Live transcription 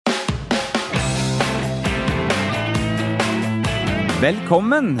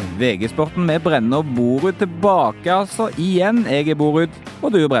Velkommen! VG-sporten med Brenne og Borud tilbake altså igjen. Jeg Borud,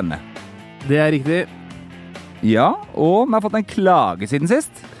 og du Brenne. Det riktig. Ja, og vi har fått en klage siden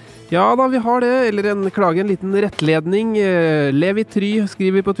sist. Ja da, vi har det. Eller en klage, en liten rettledning. Levi Try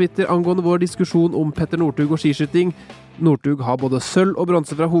skriver på Twitter angående vår diskusjon om Petter Northug og skiskyting. Northug har både sølv og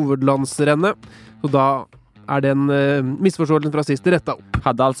bronse fra hovedlandsrennet, så da den misforståelsen fra sist rettet opp.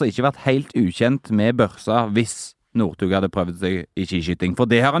 Hadde altså ikke vært helt ukjent med børsa hvis Northug hadde prøvd seg i skiskyting, for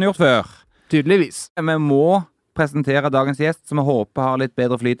det har han gjort før. Tydeligvis. Vi må presentere dagens gjest, som jeg håper har litt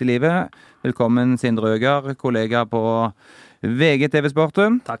bedre flyt i livet. Velkommen Sindre Øger, kollega på VG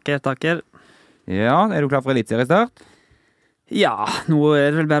TV-sporten. Takker. Ja, er du klar for elitseriestart? Ja, nå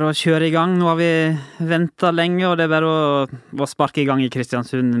det vel bare å kjøre i gang. Nå har vi ventet lenge, og det bare å sparke i gang i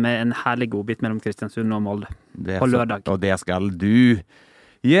Kristiansund med en herlig godbit mellom Kristiansund og Molde på lørdag. Og der skal du.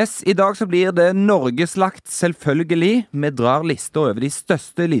 Yes, i dag så blir det Norgeslakt selvfølgelig. Vi drar lista over de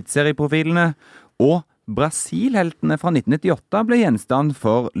største elitserieprofilene, og Brasil-heltene fra 1998 ble gjenstand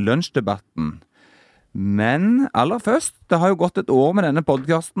for lunsjdebatten. Men aller først, det har jo gått et år med denne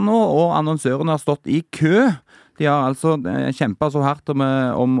podcasten nå, og annonsørene har stått i kø. De har altså kjempet så hardt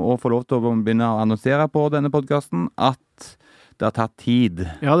om å få lov til å begynne å annonsere på denne podcasten at det har tatt tid.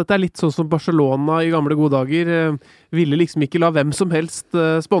 Ja, dette litt sånn som Barcelona i gamle gode dager. Ville liksom ikke la hvem som helst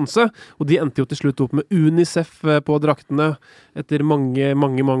sponse, og de endte jo til slutt opp med UNICEF på draktene etter mange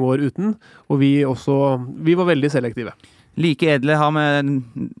år uten, og vi var veldig selektive. Like edle har vi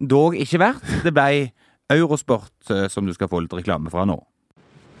dog ikke vært. Det ble Eurosport som du skal få litt reklame fra nå.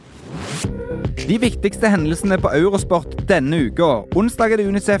 De viktigste hendelsene på Eurosport denne uka. Onsdag det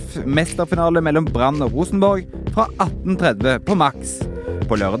UNICEF mesterfinale mellom Brann og Rosenborg fra 18.30 på Max.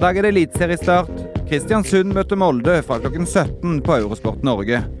 På lørdag det elitseriestart. Kristiansund møter Molde fra klokken 17 på Eurosport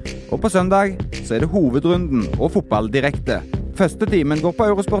Norge. Og på søndag så det hovedrunden og fotball direkte. Første timen går på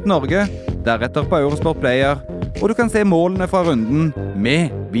Eurosport Norge, deretter på Eurosport Player, og du kan se målene fra runden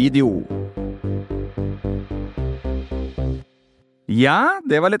med video. Ja,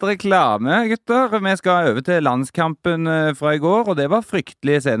 det var litt reklame, gutter. Vi skal over til landskampen fra i går, og det var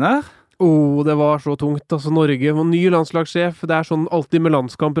fryktelige scener. Det var så tungt. Altså, Norge var ny landslagssjef. Det sånn alltid med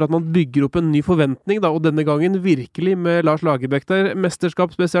landskamper at man bygger opp en ny forventning, da, og denne gangen virkelig med Lars Lagerbäck der,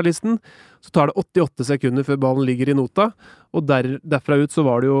 mesterskapsspesialisten. Så tar det 88 sekunder før ballen ligger i nota, og derfra ut så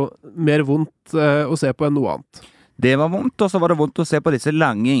var det jo mer vondt å se på enn noe annet. Det var vondt, og så var det vondt å se på disse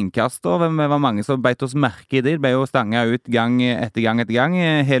lange innkastene. Det var mange som beit oss merke i det. Det ble jo stanget ut gang etter gang.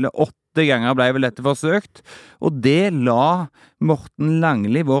 Hele 8 ganger ble vel dette forsøkt. Og det la Morten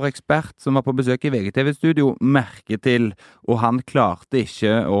Langli, vår ekspert som var på besøk i VGTV-studio, merke til. Og han klarte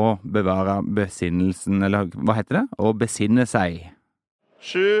ikke å bevare besinnelsen, eller hva heter det? Å besinne seg.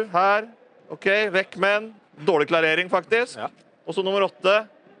 7 her. Ok, vekk med en. Dårlig klarering faktisk. Ja. Og så nummer 8.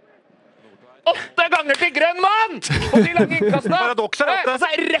 8 ganger til grønn mann! På de lange innkastene! Paradokset er dette. Altså,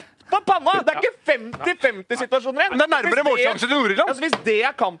 rett på panna! Det ikke 50-50 situasjoner igjen. Men det nærmere målsjanse til Nordland. Altså, hvis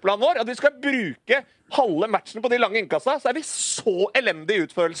det kampplanen vår, at vi skal bruke halve matchen på de lange innkastene, så vi så elendig i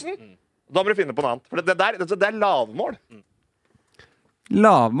utførelsen. Da må du finne på noe annet. For det lavmål.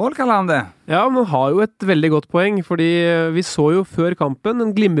 Lavmål kaller han det. Ja, men han har jo et veldig godt poeng, fordi vi så jo før kampen en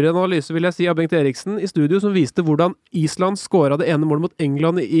glimrende analyse, vil jeg si, av Bengt Eriksen i studio, som viste hvordan Island skåret det ene målet mot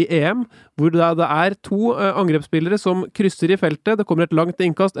England i EM, hvor det 2 angrepsspillere som krysser i feltet, det kommer et langt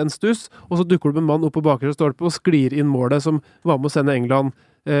innkast, en stuss, og så dukker det en mann opp på bakre stolpe og sklir inn målet som var med å sende England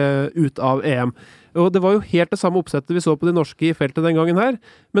ut av EM. Og det var jo helt det samme oppsettet vi så på de norske i feltet den gangen her,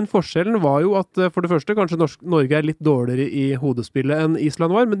 men forskjellen var jo at for det første kanskje Norge litt dårligere i hodespillet enn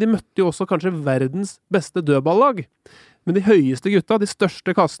Island var, men de møtte jo også kanskje verdens beste dødballag. Men de høyeste gutta, de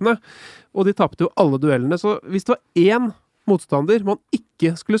største kassene, og de tappte jo alle duellene. Så hvis det var én motstander man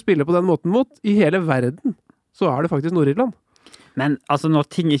ikke skulle spille på den måten mot i hele verden, så det faktisk Nord-Irland. Men altså når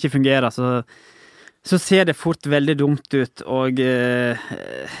ting ikke fungerer, så ser det fort veldig dumt ut, og jeg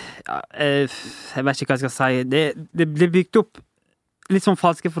vet ikke hva jeg skal si. Det blir bygd opp litt sånn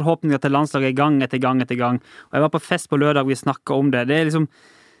falske forhåpninger til landslaget gang etter gang. Og jeg var på fest på lørdag, vi snakket om det. Det liksom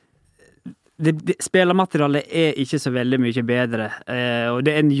spillermaterialet ikke så veldig mye bedre, og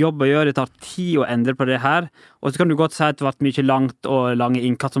det en jobb å gjøre, det tar tid å endre på det her, og så kan du godt si at det har vært mye langt og lange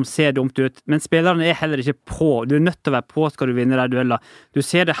innkast som ser dumt ut, men spillerne heller ikke på, du nødt til å være på skal du vinne de dueller, du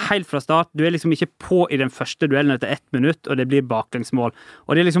ser det helt fra start, du liksom ikke på i den første duellen etter 1 minutt, og det blir baklengsmål,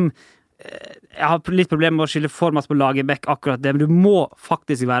 og det liksom jeg har litt problemer med å skylde for masse på Lagerbäck akkurat det, men du må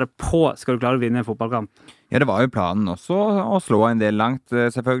faktisk være på skal du klare å vinne en fotballkamp. Ja, det var jo planen også å slå en del langt,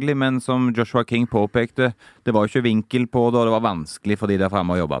 selvfølgelig, men som Joshua King påpekte, det var jo ikke vinkel på det, og det var vanskelig for de der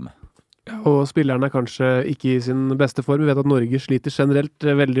fremme å jobbe med. Ja, og spillerne er kanskje ikke i sin beste form. Vi vet at Norge sliter generelt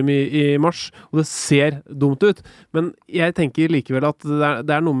veldig mye i mars, og det ser dumt ut. Men jeg tenker likevel at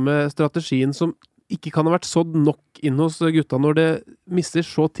det er noe med strategien som ikke kan ha vært sådd nok inn hos gutta når det mister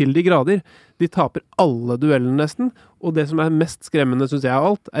så til de grader. De taper alle duellene nesten, og det som er mest skremmende, synes jeg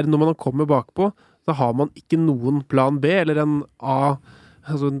av alt, er når man kommer bakpå, så har man ikke noen plan B eller en A,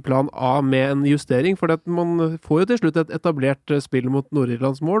 altså en plan A med en justering, for man får jo til slutt et etablert spill mot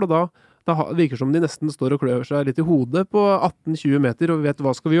Nord-Irlands mål, og da virker det som de nesten står og klør seg litt i hodet på 18-20 meter, og vet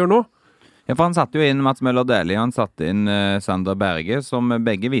hva skal vi gjøre nå? Ja, for han satte jo inn Mats Møller Dæhlie, han satte inn Sander Berge, som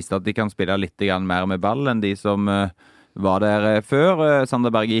begge viste at de kan spille litt grann mer med ball enn de som var der før.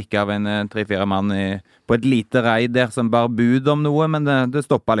 Sander Berge gikk av en 3-4 mann på et lite reid der som bar bud om noe, men det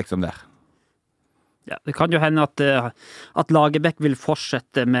stoppet liksom der. Ja, det kan jo hende at Lagerbäck vil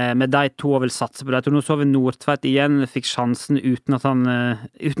fortsette med de to og vil satse på det. Og nå så vi Nordtveit igjen, fikk sjansen uten at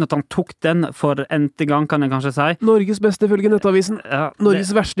han tok den for n-te gang, kan jeg kanskje si. Norges beste ifølge Nettavisen. Ja,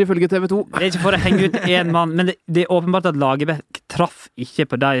 Norges verste ifølge TV 2. Det er ikke for å henge ut en mann, men det er åpenbart at Lagerbäck traff ikke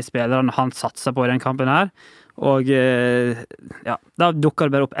på de spillerne han satset på i den kampen her. Og ja, da dukker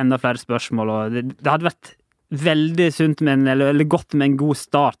det bare opp enda flere spørsmål, og det hadde vært veldig sunt eller godt med en god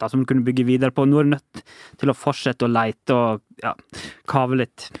start som du kunne bygge videre på. Nå er du nødt til å fortsette å leite og kave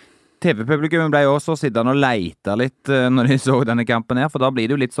litt. TV-publikum ble jo også sittende og leite litt når de så denne kampen her, for da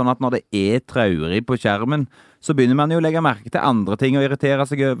blir det jo litt sånn at når det er traurig på skjermen, så begynner man jo å legge merke til andre ting og irritere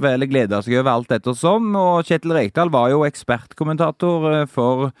seg over, eller glede seg over alt dette som, og Kjetil Rekdal var jo ekspertkommentator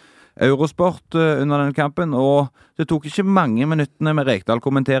for Eurosport under denne kampen, og det tok ikke mange minuttene med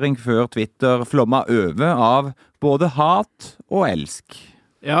Rekdal-kommentering før Twitter flomma over av både hat og elsk.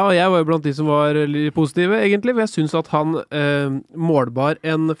 Ja, og jeg var jo blant de som var litt positive, egentlig, for jeg synes at han målbar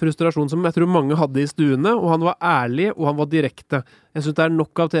en frustrasjon som jeg tror mange hadde i stuene, og han var ærlig, og han var direkte. Jeg synes det er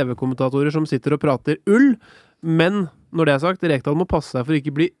nok av TV-kommentatorer som sitter og prater ull, men når det er sagt, Rekdal må passe seg for å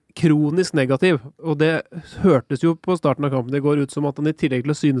ikke bli kronisk negativ, og det hørtes jo på starten av kampen. Det går ut som at han i tillegg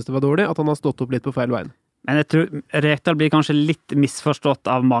til å synes det var dårlig, at han har stått opp litt på feil veien. Men jeg tror Rekdal blir kanskje litt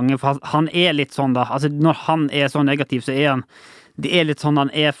misforstått av mange, for han er litt sånn da, altså når han er så negativ, så er han, det er litt sånn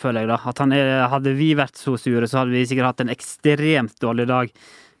han er, føler jeg da, at hadde vi vært så sure, så hadde vi sikkert hatt en ekstremt dårlig dag.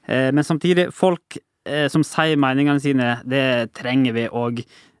 Men samtidig, folk som sier meningene sine, det trenger vi, og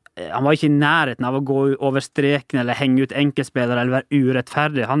han var ikke i nærheten av å gå over streken eller henge ut enkeltspillere eller være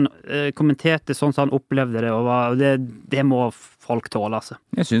urettferdig. Han kommenterte sånn som han opplevde det, og det må folk tåle, altså.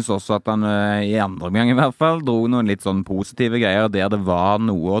 Jeg synes også at han i andre omgang i hvert fall dro noen litt sånn positive greier der det var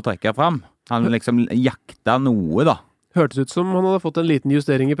noe å trekke fram. Han liksom jakta noe da. Hørtes ut som han hadde fått en liten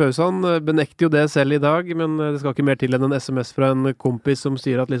justering i pausen. Han benekter jo det selv i dag, men det skal ikke mer til enn en SMS fra en kompis som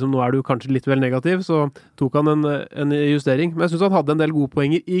sier at liksom, nå er du kanskje litt vel negativ, så tok han en justering. Men jeg synes han hadde en del gode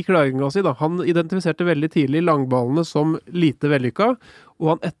poenger i klaringa si da. Han identifiserte veldig tidlig langballene som lite vellykka,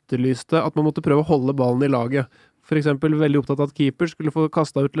 og han etterlyste at man måtte prøve å holde ballen i laget. For eksempel veldig opptatt av at keeper skulle få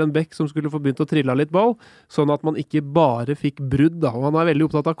kastet ut til en bekk som skulle få begynt å trille litt ball, sånn at man ikke bare fikk brudd da. Og han er veldig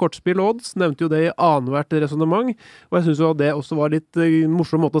opptatt av kortspill og odds, nevnte jo det i annethvert resonemang, og jeg synes jo at det også var litt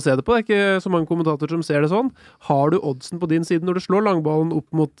morsom måte å se det på. Det er ikke så mange kommentatorer som ser det sånn. Har du oddsen på din side når du slår langballen opp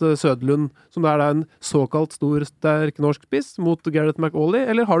mot Søderlund, som er en såkalt stor, sterk norsk spiss, mot Gareth McAuley,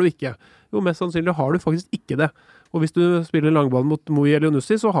 eller har du ikke? Jo, mest sannsynlig har du faktisk ikke det. Og hvis du spiller langballen mot Moe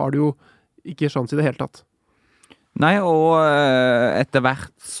Elionussi, så har du jo ikke sjans i det hele tatt. Nei, og etter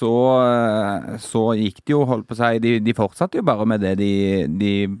hvert så gikk det jo, holdt på å si, de fortsatte jo bare med det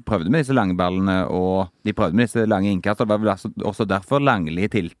de prøvde med disse langballene, og de prøvde med disse lange innkast, og det var vel også derfor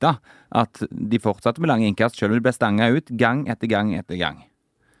Langli tilta, at de fortsatte med lange innkast, selv om de ble stanget ut gang etter gang etter gang.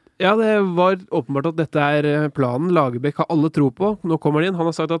 Ja, det var åpenbart at dette er planen. Lagerbäck har alle tro på. Nå kommer han inn. Han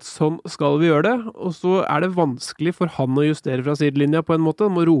har sagt at sånn skal vi gjøre det, og så er det vanskelig for han å justere fra sidelinja på en måte.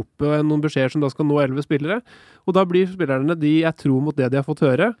 Han må rope noen beskjeder som da skal nå 11 spillere, og da blir spillerne de er tro mot det de har fått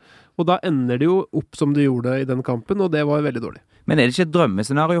høre, og da ender det jo opp som de gjorde i den kampen, og det var veldig dårlig. Men er det ikke et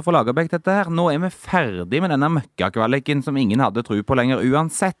drømmescenario for Lagerbäck dette her? Nå er vi ferdig med denne møkkakvaliken som ingen hadde tro på lenger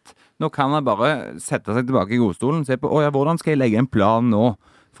uansett. Nå kan han bare sette seg tilbake i godstolen og se på, hvordan skal jeg legge en plan nå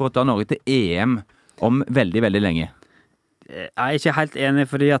for å ta Norge til EM om veldig, veldig lenge? Jeg er ikke helt enig,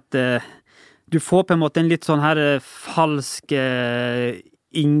 fordi at du får på en måte en litt sånn her falsk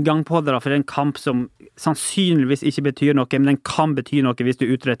inngang på det da, for det er en kamp som sannsynligvis ikke betyr noe, men den kan bety noe hvis du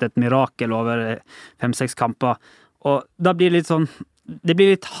utretter et mirakel over 5-6 kamper. Og da blir det litt sånn, det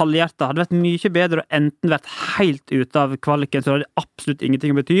blir litt halvhjertet. Det hadde vært mye bedre å enten vært helt ute av kvaliken, så hadde det absolutt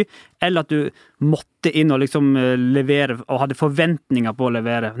ingenting å bety, eller at du måtte inn og liksom levere, og hadde forventninger på å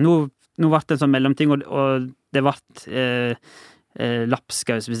levere. Nå ble det en sånn mellomting, og det ble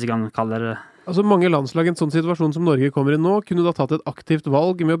lapskaus, hvis jeg kan kalle det. Altså mange landslag i en sånn situasjon som Norge kommer i nå, kunne da tatt et aktivt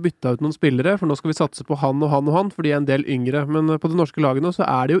valg med å bytte ut noen spillere, for nå skal vi satse på han og han og han, for de er en del yngre. Men på det norske laget nå så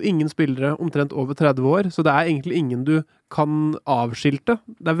er det jo ingen spillere omtrent over 30 år, så det er egentlig ingen du kan avskilte.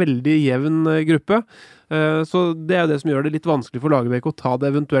 Det er veldig jevn gruppe. Så det er jo det som gjør det litt vanskelig for Lagerbäck å ta det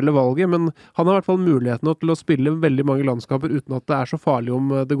eventuelle valget, men han har i hvert fall muligheten til å spille veldig mange landskaper uten at det er så farlig om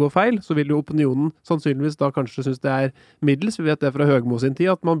det går feil. Så vil jo opinionen sannsynligvis da kanskje synes det er middels. Vi vet det fra Høgmo sin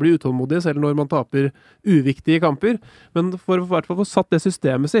tid, at man blir utålmodig selv når man taper uviktige kamper. Men for å i hvert fall få satt det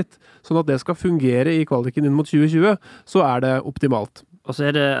systemet sitt, sånn at det skal fungere i kvaliken inn mot 2020, så er det optimalt. Og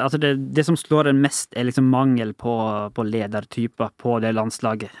så er det, altså det som slår en mest er liksom mangel på ledertyper på det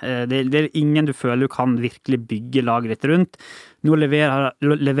landslaget. Det er ingen du føler du kan virkelig bygge laget ditt rundt. Nå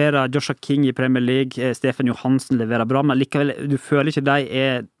leverer Joshua King i Premier League, Stefan Johansen leverer bra, men likevel, du føler ikke de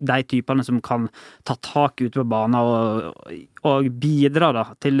er de typerne som kan ta tak ute på banen og bidra da,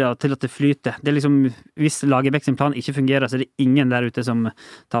 til at det flyter. Det er liksom, hvis Lagerbäck sin plan ikke fungerer, så er det ingen der ute som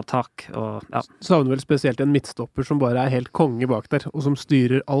tar tak. Og, ja. Savner vel spesielt en midtstopper som bare er helt konge bak der, og som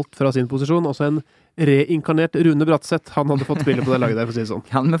styrer alt fra sin posisjon. Også en reinkarnert Rune Bratseth, han hadde fått spille på det laget der, for å si det sånn.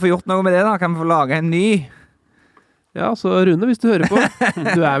 Kan vi få gjort noe med det da? Kan vi få lage en ny? Ja, så Rune, hvis du hører på,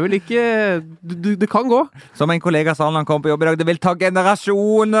 du er vel ikke... Det kan gå. Som en kollega sa når han kom på jobb i dag, det vil ta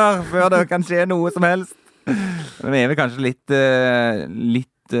generasjoner før det kan skje noe som helst. Men vi er vel kanskje litt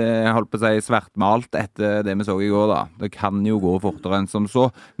holdt på å si svartmalt etter det vi så i går da. Det kan jo gå fortere enn som så.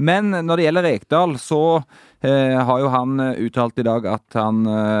 Men når det gjelder Rekdal, så har jo han uttalt i dag at han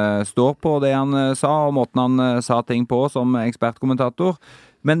står på det han sa, og måten han sa ting på som ekspertkommentator.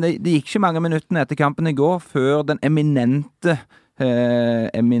 Men det gikk ikke mange minuttene etter kampen i går før den eminente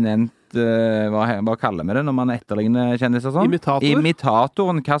hva kaller vi det når man etterligner kjendiser sånn?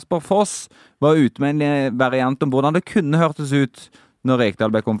 Imitatoren Kasper Foss var ute med en variant om hvordan det kunne hørtes ut når Rekdal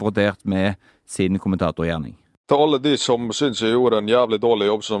ble konfrontert med sin kommentatorgjerning. Til alle de som synes jeg gjorde en jævlig dårlig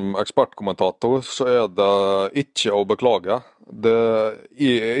jobb som ekspertkommentator, så er det ikke å beklage. Det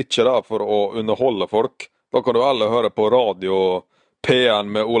er ikke der for å underholde folk. Da kan du alle høre på radio P1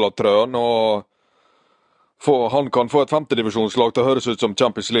 med Olav Trøen, og han kan få et 5. divisjonslag til å høres ut som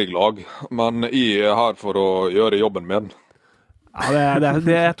Champions League-lag, men jeg er her for å gjøre jobben min. Ja,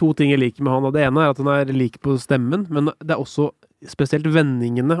 det er to ting jeg liker med han, og det ene er at han er lik på stemmen, men det er også spesielt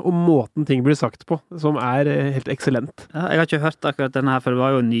vendingene og måten ting blir sagt på, som er helt eksellent. Ja, jeg har ikke hørt akkurat denne her, for det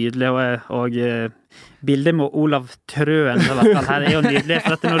var jo nydelig, og bildet med Olav Trøen her er jo nydelig,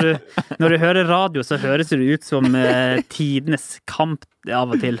 for at når du hører radio, så høres det ut som tidenes kamp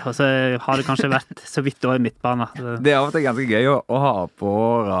av og til, og så har det kanskje vært så vidt over midtbanen. Det er av og til ganske gøy å ha på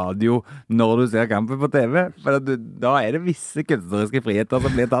radio når du ser kampen på TV, for da er det visse kunstneriske friheter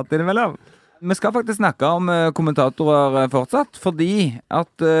som blir tatt innimellom. Vi skal faktisk snakke om kommentatorer fortsatt, fordi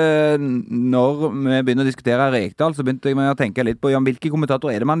at når vi begynner å diskutere Rekdal, så begynte jeg med å tenke litt på hvilke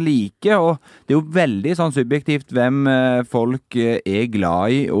kommentatorer er det man liker, og det er jo veldig sånn subjektivt hvem folk er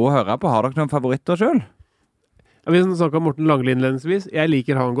glad i å høre på. Har dere noen favoritter selv? Ja, vi snakket om Morten Langli innledningsvis. Jeg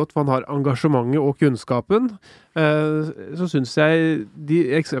liker han godt, for han har engasjementet og kunnskapen. Så synes jeg de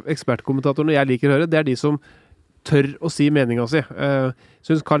ekspertkommentatorene jeg liker å høre, det er de som tør å si meningen si.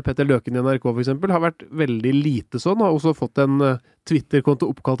 Synes Karl Petter Løken i NRK for eksempel har vært veldig lite sånn, har også fått en Twitter-konto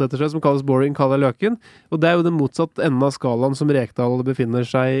oppkalt etter seg som kalles Boring Kalle Løken, og det er jo den motsatt enden av skalaen som Rekdal befinner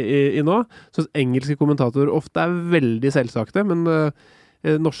seg i nå. Så engelske kommentatorer ofte er veldig selvsagte, men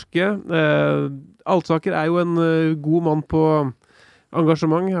norske Altsaker er jo en god mann på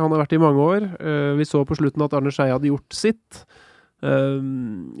engasjement. Han har vært i mange år. Vi så på slutten at Arne Scheie hadde gjort sitt.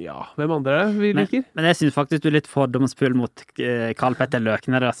 Ja, hvem andre er det vi liker? Men jeg synes faktisk du er litt fordomsfull mot Karl Petter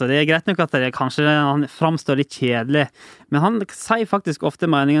Løkner. Altså, det er greit nok at kanskje han framstår litt kjedelig, men han sier faktisk ofte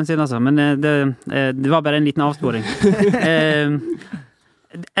meningen sin, altså. Men det var bare en liten avsporing.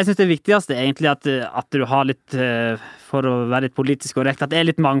 Jeg synes det viktigste er egentlig at du har litt, for å være litt politisk korrekt, at det er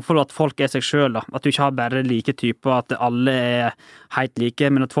litt mangfold, at folk er seg selv, da. At du ikke har bare like typer, at alle er helt like,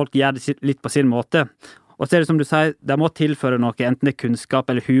 men at folk gjør det litt på sin måte. Og så er det som du sier, det må tilføre noe, enten det er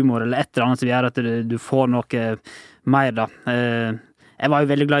kunnskap eller humor, eller et eller annet som gjør at du får noe mer da. Jeg var jo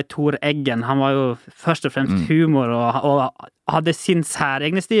veldig glad i Tor Eggen. Han var jo først og fremst humor, og hadde sin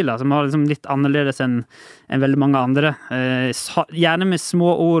særegne stil, som var liksom litt annerledes enn veldig mange andre. Gjerne med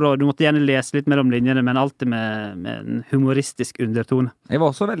små ord, og du måtte gjerne lese litt mellom linjene, men alltid med en humoristisk undertone. Jeg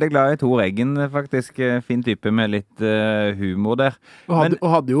var også veldig glad i Tor Eggen, faktisk. Fin type med litt humor der. Og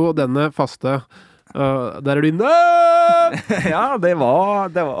hadde jo denne faste... der er du inne! Ja, det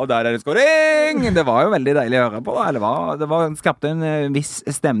var, og der er det skåring! Det var jo veldig deilig å høre på, da. Det skapte en viss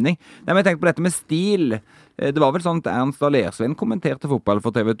stemning. Nei, men jeg tenkte på dette med stil. Det var vel sånn at Ernst Dahl Ersveen kommenterte fotball for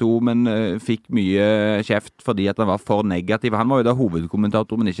TV 2, men fikk mye kjeft fordi at han var for negativ. Han var jo da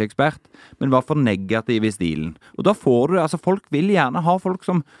hovedkommentator, men ikke ekspert, men var for negativ i stilen. Og da får du, altså folk vil gjerne ha folk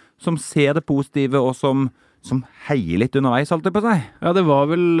som ser det positive, og som heier litt underveis, holdt det på seg. Ja, det var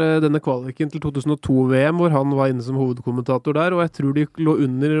vel denne kvaliken til 2002-VM, hvor han var inne som hovedkommentator der, og jeg tror de lå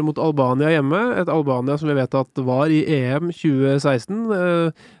under mot Albania hjemme. Et Albania som vi vet at var i EM 2016.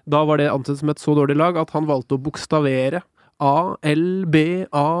 Da var det ansett som et så dårlig lag at han valgte å bokstavere A-L-B-A-N-I-A.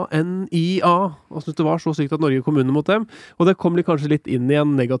 Og synes det var så sykt at Norge kom under mot dem. Og det kom kanskje litt inn i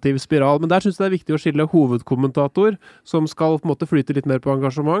en negativ spiral. Men der synes jeg det er viktig å skille hovedkommentator, som skal på en måte flyte litt mer på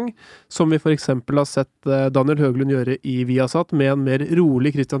engasjement, som vi for eksempel har sett Daniel Høglund gjøre i Viasat, med en mer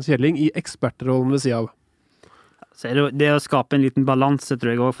rolig Christian Kjelling i ekspertrollen ved siden av. Så det å skape en liten balanse,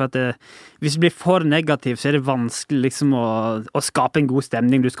 tror jeg også, for at hvis du blir for negativ, så det vanskelig liksom å skape en god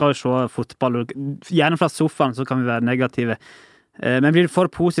stemning. Du skal jo se fotball, og gjerne fra sofaen så kan vi være negative. Men blir du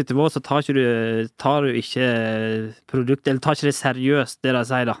for positiv også, så tar du ikke produktet, eller tar ikke det seriøst, det de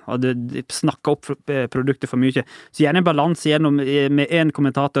sier da. Og du snakker opp produktet for mye. Så gjerne en balanse gjennom med en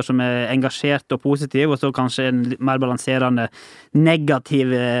kommentator som engasjert og positiv, og så kanskje en mer balanserende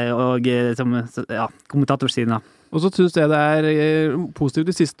negativ og kommentatorsiden da. Og så synes jeg det er positivt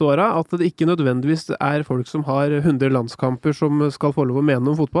de siste årene at det ikke nødvendigvis er folk som har 100 landskamper som skal få lov å mene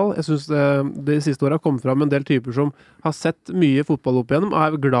om fotball. Jeg synes det de siste årene har kommet fram en del typer som har sett mye fotball opp igjennom og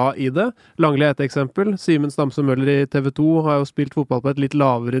er glad i det. Langli er et eksempel. Simen Stamse Møller i TV 2 har jo spilt fotball på et litt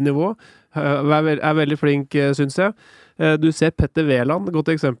lavere nivå. Er veldig flink, synes jeg. Du ser Petter Veland,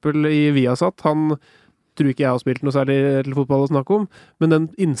 godt eksempel i Viasat. Han tror ikke jeg har spilt noe særlig til fotball å snakke om, men den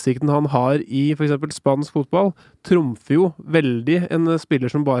innsikten han har i for eksempel spansk fotball trumfer jo veldig en spiller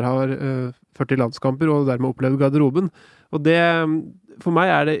som bare har 40 landskamper og dermed opplevd garderoben. Og det, for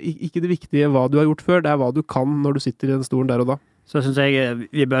meg er det ikke det viktige hva du har gjort før, det er hva du kan når du sitter i den stolen der og da. Så synes jeg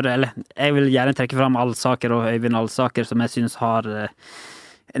jeg vil gjerne trekke fram Alsaker og Øyvind Alsaker, som jeg synes har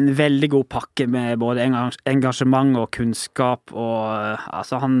en veldig god pakke med både engasjement og kunnskap, og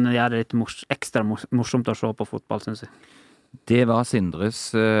altså han gjør det litt ekstra morsomt å se på fotball, synes jeg. Det var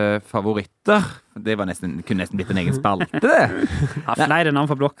Sindres favoritter. Det var kunne nesten blitt en egen spalte, det. Ja, flere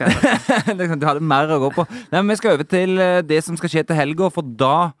navn for blokka. Du hadde mer å gå på. Nei, men vi skal over til det som skal skje til helga, for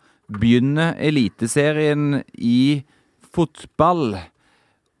da begynner Eliteserien i fotball.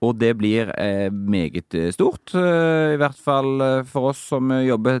 Og det blir meget stort, i hvert fall for oss som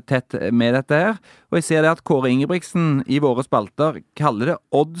jobber tett med dette her. Og jeg ser det at Kåre Ingebrigtsen i våre spalter kaller det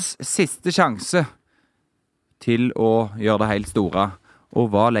Odds siste sjanse til å gjøre det helt store.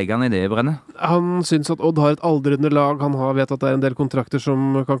 Og hva legger han i det, Brenne? Han synes at Odd har et aldrende lag. Han vet at det er en del kontrakter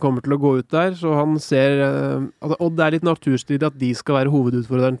som kan komme til å gå ut der, så han ser at Odd er litt naturstridig at de skal være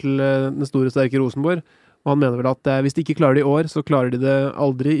hovedutfordreren til den store, sterke Rosenborg. Og han mener vel at hvis de ikke klarer det i år, så klarer de det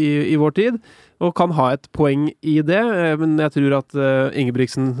aldri i vår tid, og kan ha et poeng i det. Men jeg tror at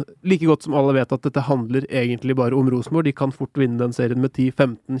Ingebrigtsen, like godt som alle vet at dette handler egentlig bare om Rosenborg, de kan fort vinne den serien med 10,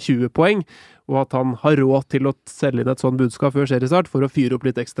 15, 20 poeng, og at han har råd til å selge inn et sånt budskap før seriestart for å fyre opp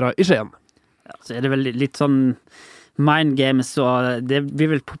litt ekstra i Skien. Ja, så det vel litt sånn mind games, og det blir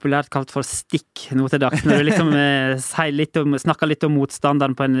vel populært kalt for stikk nå til dags, når du liksom snakker litt om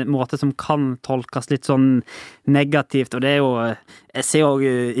motstanderen på en måte som kan tolkes litt sånn negativt, og det er jo, jeg ser jo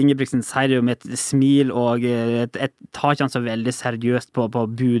Ingebrigtsen sier det jo med et smil, og jeg tar ikke han så veldig seriøst på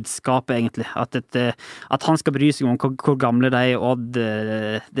budskapet egentlig, at han skal bry seg om hvor gamle de er, og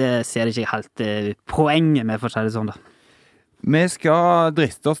det ser jeg ikke helt poenget med, for å si det sånn da. Vi skal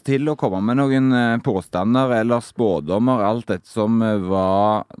driste oss til å komme med noen påstander eller spådommer, alt dette som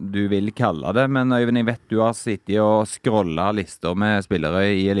hva du vil kalle det. Men Øyvind, jeg vet du har sittet og scrollet lister med spillere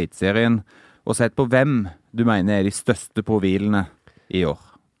i Eliteserien og sett på hvem du mener er de største profilene i år.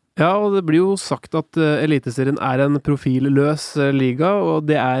 Ja, og det blir jo sagt at Eliteserien er en profilløs liga, og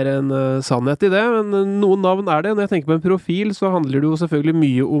det er en sannhet i det, men noen navn er det. Når jeg tenker på en profil, så handler det jo selvfølgelig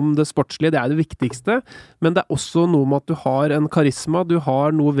mye om det sportslige, det er det viktigste, men det er også noe med at du har en karisma, du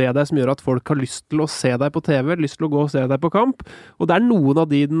har noe ved deg som gjør at folk har lyst til å se deg på TV, lyst til å gå og se deg på kamp, og det er noen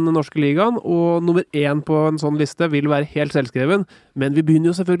av de i den norske ligaen, og nummer 1 på en sånn liste vil være helt selvskreven, men vi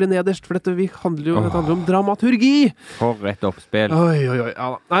begynner jo selvfølgelig nederst, for dette handler om dramaturgi! For et oppspill. Oi, ja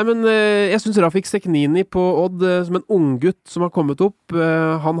da. Nei, men jeg synes Rafik Seknini på Odd, som en unggutt som har kommet opp,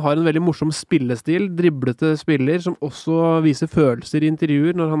 han har en veldig morsom spillestil, driblete spiller, som også viser følelser i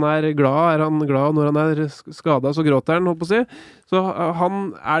intervjuer. Når han er glad, når han er skadet, så gråter han, holdt på å si. Så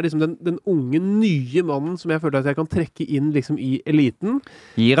han er liksom den unge, nye mannen som jeg føler at jeg kan trekke inn liksom i eliten.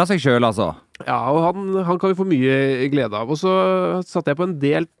 Gir av seg selv, altså. Ja, og han kan vi få mye glede av. Og så satte jeg på en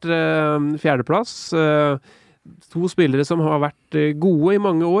delt fjerdeplass. 2 spillere som har vært gode i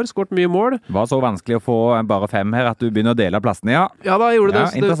mange år, skåret mye mål. Var så vanskelig å få bare 5 her at du begynner å dele plassene, ja. Ja, da gjorde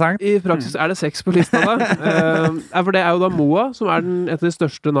det. Interessant. I praksis er det 6 på lista da. For det er jo da Moa, som er et av de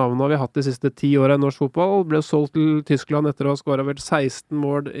største navnene vi har hatt de siste 10 årene i norsk fotball. Ble solgt til Tyskland etter å ha skåret vel 16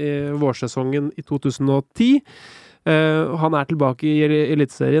 mål i vårsesongen i 2010. Han er tilbake i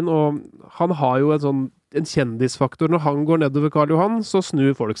elitserien, og han har jo en kjendisfaktor. Når han går nedover Karl Johan, så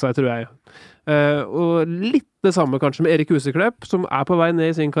snur folk seg, tror jeg. Og litt det samme kanskje med Erik Huseklepp, som er på vei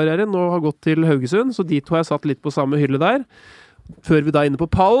ned i sin karriere, nå har gått til Haugesund, så de to har jeg satt litt på samme hylle der. Før vi da er inne på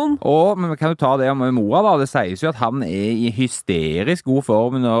pallen. Men kan du ta det om Moa da? Det sies jo at han er i hysterisk god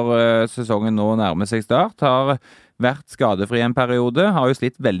form når sesongen nå nærmer seg start. Har vært skadefri en periode, har jo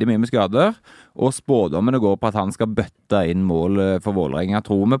slitt veldig mye med skader, og spådommene går på at han skal bøtte inn mål for Vålerenga.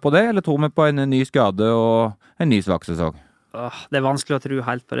 Tror vi på det, eller tror vi på en ny skade og en ny svak sesong? Det er vanskelig å tro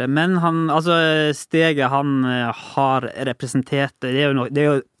helt på det, men steget han har representert, det er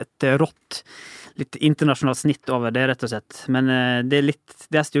jo et rått, litt internasjonalt snitt over det, rett og slett. Men det er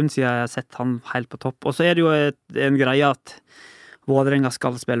en stund siden jeg har sett han helt på topp. Og så er det jo en greie at Vålerenga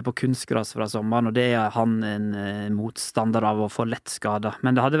skal spille på kunstgras fra sommeren, og det er han en motstander av å få lett skada.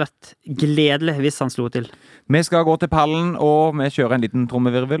 Men det hadde vært gledelig hvis han slo til. Vi skal gå til pallen, og vi kjører en liten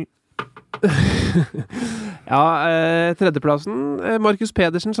trommevirvel. Tredjeplassen. Markus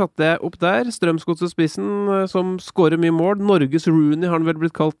Pedersen satte jeg opp der. Strømsgodset-spissen som skårer mye mål. Norges Rooney har han vel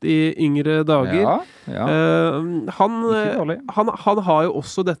blitt kalt i yngre dager. Han har jo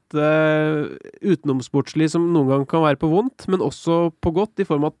også dette utenomsportslige som noen gang kan være på vondt, men også på godt, i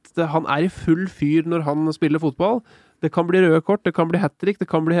form av at han er i full fyr når han spiller fotball. Det kan bli røde kort, det kan bli hat-trick,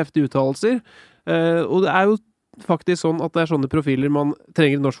 det kan bli heftige uttalelser. Og det er jo faktisk sånn at det er sånne profiler man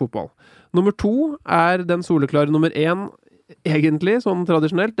trenger i norsk fotball. Nummer 2 er den soleklare nummer 1, egentlig, sånn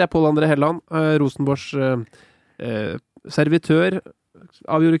tradisjonelt. Det er Pål André Helland, Rosenborgs servitør,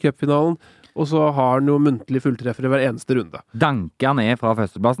 avgjorde cupfinalen, og så har han jo muntlig fulltreffer i hver eneste runde. Danker ned fra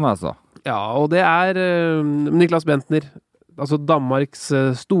førsteplassen, altså. Ja, og det er Niklas Bentner, altså Danmarks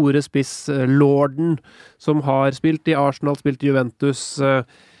store spiss, lorden, som har spilt i Arsenal, spilt i Juventus,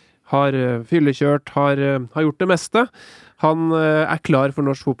 har fyllekjørt, har gjort det meste. Han er klar for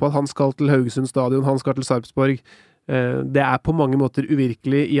norsk fotball. Han skal til Haugesund stadion, han skal til Sarpsborg. Det er på mange måter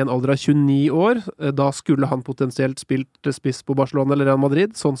uvirkelig i en alder av 29 år. Da skulle han potensielt spilt spiss på Barcelona eller Real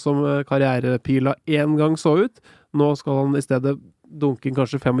Madrid, sånn som karrierepila en gang så ut. Nå skal han i stedet dunke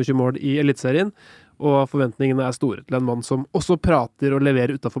kanskje 25 mål i elitserien, og forventningene er store til en mann som også prater og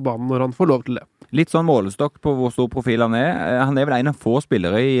leverer utenfor banen når han får lov til det. Litt sånn målestokk på hvor stor profil han er. Han er vel en av få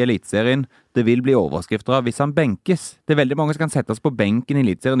spillere i elitserien det vil bli overskrifter av hvis han benkes. Det er veldig mange som kan settes på benken i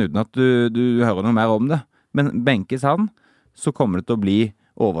elitserien uten at du hører noe mer om det. Men benkes han, så kommer det til å bli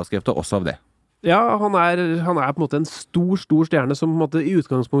overskrifter også av det. Ja, han er på en måte en stor stjerne som på en måte i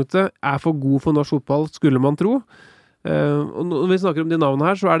utgangspunktet er for god for norsk fotball, skulle man tro. Og når vi snakker om de navnene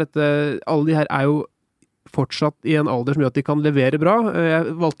her, så er alle de her er jo fortsatt i en alder som gjør at de kan levere bra.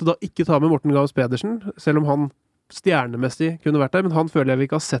 Jeg valgte da ikke ta med Morten Gams Pedersen, selv om han stjernemessig kunne vært der, men han føler jeg vi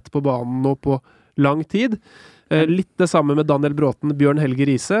ikke har sett på banen nå på lang tid. Litt det samme med Daniel Bråten, Bjørn Helge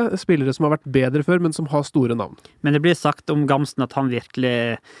Riise, spillere som har vært bedre før, men som har store navn. Men det blir sagt om Gamsten at han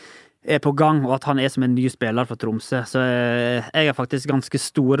virkelig er på gang, og at han er som en ny spiller for Tromsø. Så jeg har faktisk ganske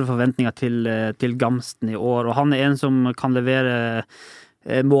store forventninger til Gamsten i år, og han er en som kan levere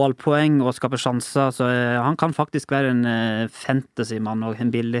målpoeng og skape sjanser, så han kan faktisk være en fantasy-mann og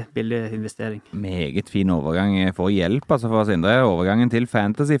en billig investering. Meget fin overgang for hjelp, altså for Sindre, overgangen til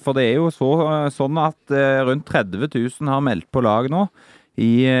fantasy, for det er jo sånn at rundt 30 000 har meldt på lag nå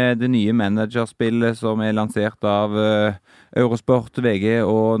i det nye managerspillet som er lansert av Eurosport, VG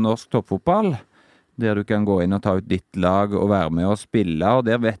og Norsk Toppfotball, der du kan gå inn og ta ut ditt lag og være med og spille, og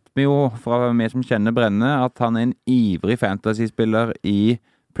der vet vi jo fra vi som kjenner Brenne at han er en ivrig fantasyspiller i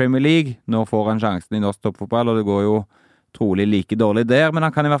Premier League. Nå får han sjansen i Norsk Toppfotball, og det går jo trolig like dårlig der, men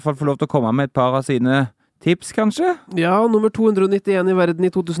han kan i hvert fall få lov til å komme med et par av sine tips, kanskje? Ja, nummer 291 i verden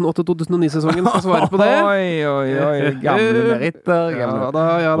i 2008-2009-sesongen skal svare på det. Oi, gamle meritter, gamle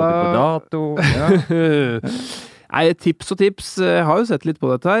ja da. på dato. Ja. Nei, tips og tips. Jeg har jo sett litt på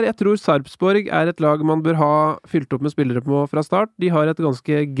dette her. Jeg tror Sarpsborg et lag man bør ha fylt opp med spillere på fra start. De har et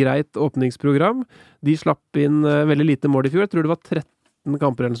ganske greit åpningsprogram. De slapp inn veldig lite mål i fjor. Jeg tror det var 13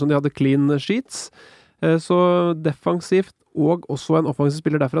 kamper eller sånn. De hadde clean sheets. Så defensivt og også en offensiv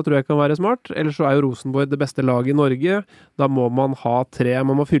spiller derfra tror jeg kan være smart. Ellers så jo Rosenborg det beste laget i Norge. Da må man ha 3.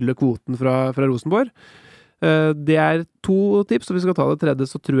 Man må fylle kvoten fra Rosenborg. Det 2 tips, og vi skal ta det 3.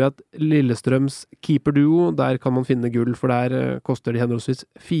 Så tror jeg at Lillestrøms keeperduo, der kan man finne gull, for der koster de henholdsvis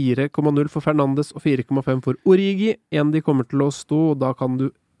 4,0 for Fernandes og 4,5 for Origi. En de kommer til å stå, og da kan du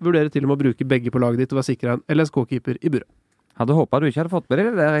vurdere til og med å bruke begge på laget ditt og være sikret en LSK-keeper i buret. Hadde håpet du ikke hadde fått med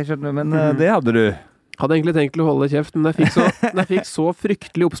deg det der, jeg skjønner, men det hadde du. Hadde egentlig tenkt å holde kjeft, men når jeg fikk så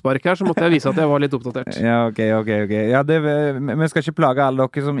fryktelig oppspark her, så måtte jeg vise at jeg var litt oppdatert. Ja, ok. Ja, vi skal ikke plage alle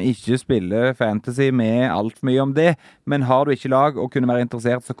dere som ikke spiller fantasy med alt for mye om det, men har du ikke lag og kunne være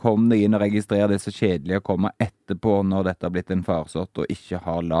interessert, så kom deg inn og registrer det så kjedelig å komme etterpå når dette har blitt en farsott og ikke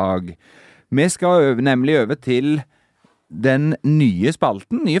har lag. Vi skal nemlig over til den nye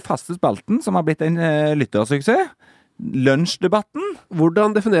faste spalten, som har blitt en lyttersuksess. Lunsjdebatten.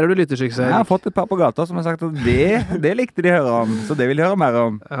 Hvordan definerer du lyttersuksess? Jeg har fått et par på gata som har sagt at det likte de å høre om, så det vil de høre mer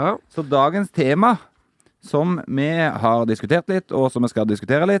om. Ja. Så dagens tema, som vi har diskutert litt, og som vi skal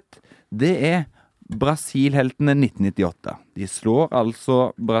diskutere litt, det Brasil-heltene 1998. De slår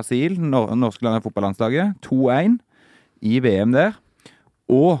altså Brasil, norske fotballandslaget, 2-1 i VM der.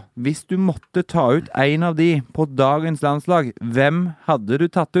 Og hvis du måtte ta ut en av de på dagens landslag, hvem hadde du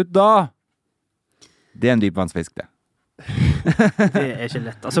tatt ut da? Det en dypvannsfisk, det. Det ikke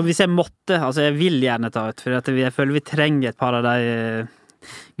lett. Altså, hvis jeg måtte, jeg vil gjerne ta ut, for jeg føler vi trenger et par av de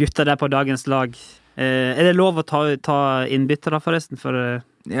gutta der på dagens lag. Det lov å ta innbyttere forresten?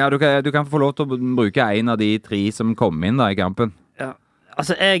 Ja, du kan få lov til å bruke en av de 3 som kom inn da i kampen. Ja.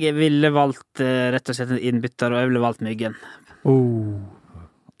 Altså, jeg ville valgt rett og slett en innbytter, og jeg ville valgt Myggen.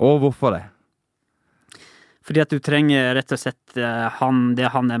 Og hvorfor det? Fordi at du trenger rett og slett det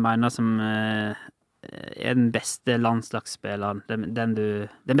han jeg mener som den beste landslagsspilleren,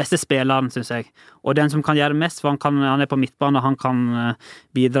 den beste spilleren, synes jeg. Og den som kan gjøre mest, for han på midtbane, han kan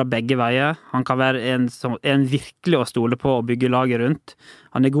bidra begge veier. Han kan være en virkelig å stole på og bygge laget rundt.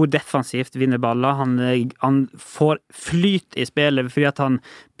 Han god defensivt, vinner baller. Han får flyt i spillet fordi at han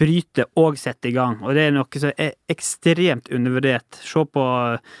bryter og setter i gang. Og det noe som ekstremt undervurdert. Se på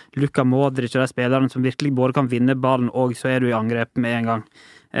Luka Modric og de spillerne som virkelig både kan vinne ballen, og så du i angrep med en gang.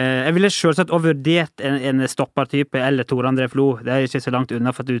 Jeg ville selvsagt også vurdert en stoppertype eller Tor André Flo. Det ikke så langt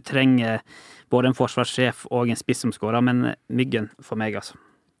unna for at du trenger både en forsvarssjef og en spiss som skårer, men Myggen for meg, altså.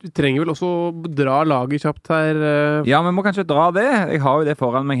 Du trenger vel også dra laget kjapt her. Ja, vi må kanskje dra det. Jeg har jo det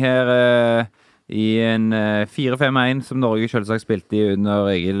foran meg her i en 4-5-1 som Norge selvsagt spilte i under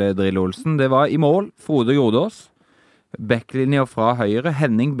Egil Drill Olsen. Det var i mål Frode Jordås. Backlinja fra høyre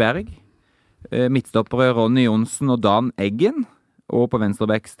Henning Berg. Midtstoppere Ronny Jonsen og Dan Eggen. Og på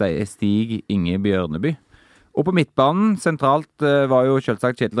venstrebekk Stig Inge Bjørneby. Og på midtbanen sentralt var jo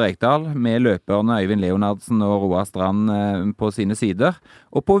selvsagt Kjetil Rekdal med løperne Øyvind Leonardsen og Roar Strand på sine sider.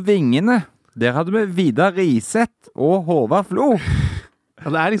 Og på vingene, der hadde vi Vidar Riseth og Håvard Flo.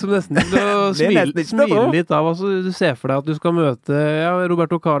 Ja, det liksom nesten til å smile litt av. Altså, du ser for deg at du skal møte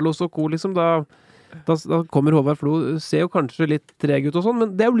Roberto Carlos og co. Liksom, da kommer Håvard Flo, ser jo kanskje litt treg ut og sånn,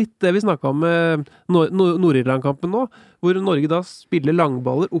 men det jo litt det vi snakket om med Nord-Irland-kampen nå, hvor Norge da spiller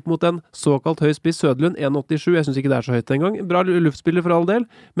langballer opp mot en såkalt høy spiss Søderlund, 1,87, jeg synes ikke det så høyt engang, bra luftspiller for all del,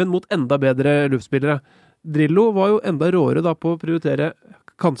 men mot enda bedre luftspillere. Drillo var jo enda råere da på å prioritere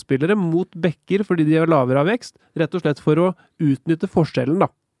kantspillere mot bekker, fordi de lavere av vekst, rett og slett for å utnytte forskjellen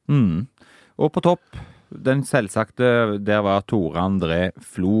da. Og på topp, den selvsagte, der var Tore André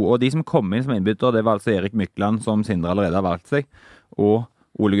Flo. Og de som kom inn som innbytter, det var altså Erik Mykland, som Sindre allerede har valgt seg, og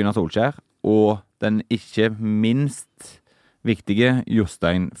Ole Gunnar Solskjær, og den ikke minst viktige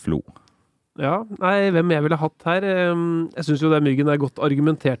Jostein Flo. Ja, nei, hvem jeg ville hatt her? Jeg synes jo det Myggen godt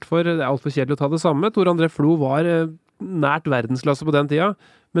argumentert for. Det alt for kjedelig å ta det samme. Tore André Flo var nært verdensklasse på den tida,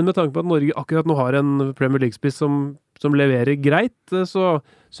 men med tanke på at Norge akkurat nå har en Premier League-spiss som leverer greit, så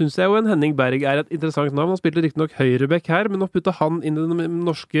synes jeg jo en Henning Berg et interessant navn. Han spilte riktig nok høyrebekk her, men å putte han inn i det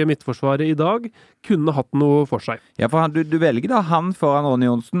norske midtforsvaret i dag kunne hatt noe for seg. Ja, for du velger da han foran Ronny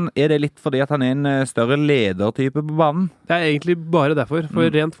Jonsen. Er det litt fordi at han en større ledertype på banen? Det egentlig bare derfor.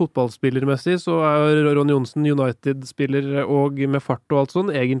 For rent fotballspillermessig så Ronny Jonsen United-spiller og med fart og alt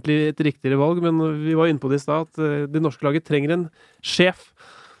sånn egentlig et riktigere valg, men vi var inne på det i stad at det norske laget trenger en sjef.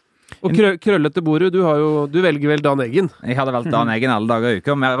 Og krøllete Boru, du velger vel Dan Eggen? Jeg hadde valgt Dan Eggen alle dager og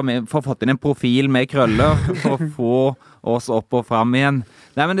uker, mer og mer for å få inn en profil med krøller, for å få oss opp og frem igjen.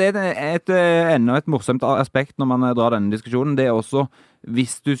 Nei, men det er enda et morsomt aspekt når man drar denne diskusjonen. Det er også,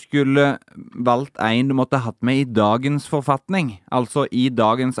 hvis du skulle valgt en du måtte hatt med i dagens forfatning, altså i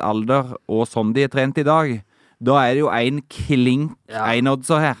dagens alder og sånn de er trent i dag, da er det jo en klink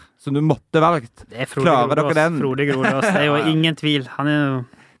einoddser her, som du måtte valgt. Det er Frode Grodås, det er jo ingen tvil. Han er jo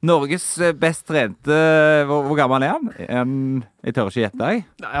Norges best trente, hvor gammel er han? Jeg tør ikke gjette, jeg.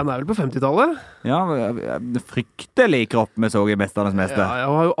 Nei, han er vel på 50-tallet. Ja, fryktelig kropp med så i Mesternes Mester. Ja,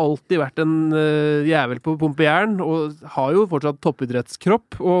 han har jo alltid vært en jævel på pumpejern, og har jo fortsatt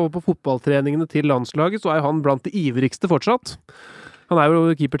toppidrettskropp, og på fotballtreningene til landslaget så er han blant de ivrigste fortsatt. Han er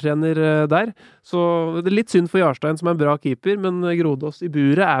jo keepertrener der, så det er litt synd for Jarstein som er en bra keeper, men Grodås i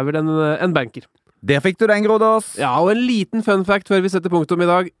buret er vel en banker. Der fikk du den, Grodås. Ja, og en liten fun fact før vi setter punktum i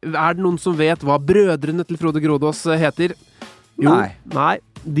dag. Er det noen som vet hva brødrene til Frode Grodås heter? Jo, nei.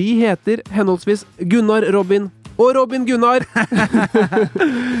 De heter henholdsvis Gunnar Robin og Robin Gunnar.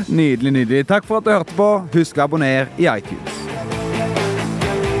 Nydelig, nydelig. Takk for at du hørte på. Husk å abonnere i iTunes.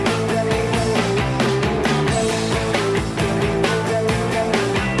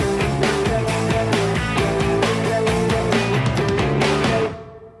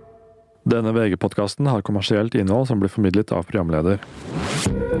 Denne VG-podcasten har kommersielt innhold som blir formidlet av programleder.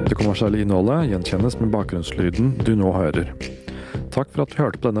 Det kommersielle innholdet gjenkjennes med bakgrunnslyden du nå hører. Takk for at du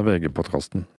hørte på denne VG-podcasten.